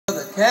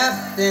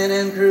captain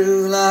and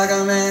crew, like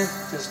a man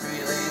just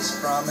released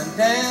from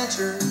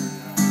indenture.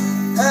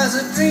 As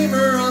a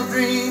dreamer of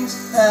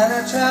dreams and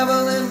a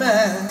traveling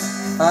man,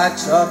 I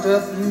chalked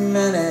up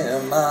many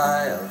a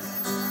mile.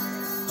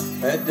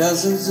 Read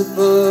dozens of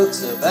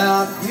books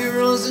about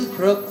heroes and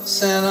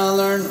crooks, and I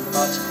learned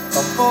much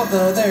from both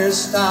of their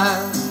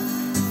styles.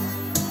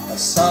 A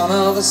son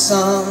of a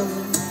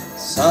son,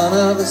 son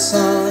of a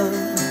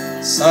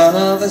son, son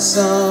of a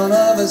son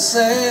of a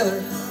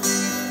sailor,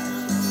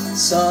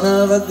 son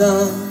of a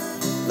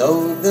gun,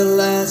 load the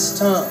last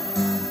ton,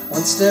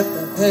 one step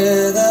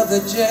ahead of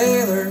the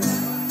jailer.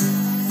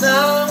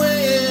 Now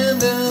away in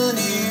the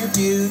near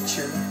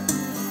future,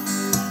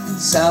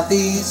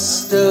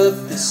 southeast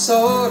of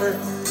disorder,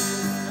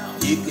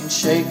 you can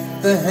shake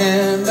the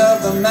hand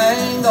of the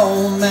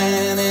mango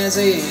man as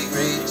he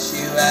greets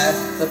you at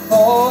the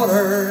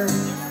border.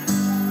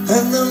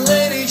 And the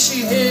lady,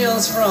 she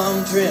hails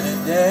from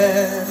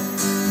Trinidad,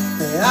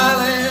 the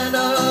island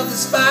of the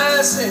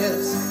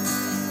spices.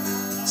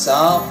 It's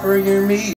all for your meat.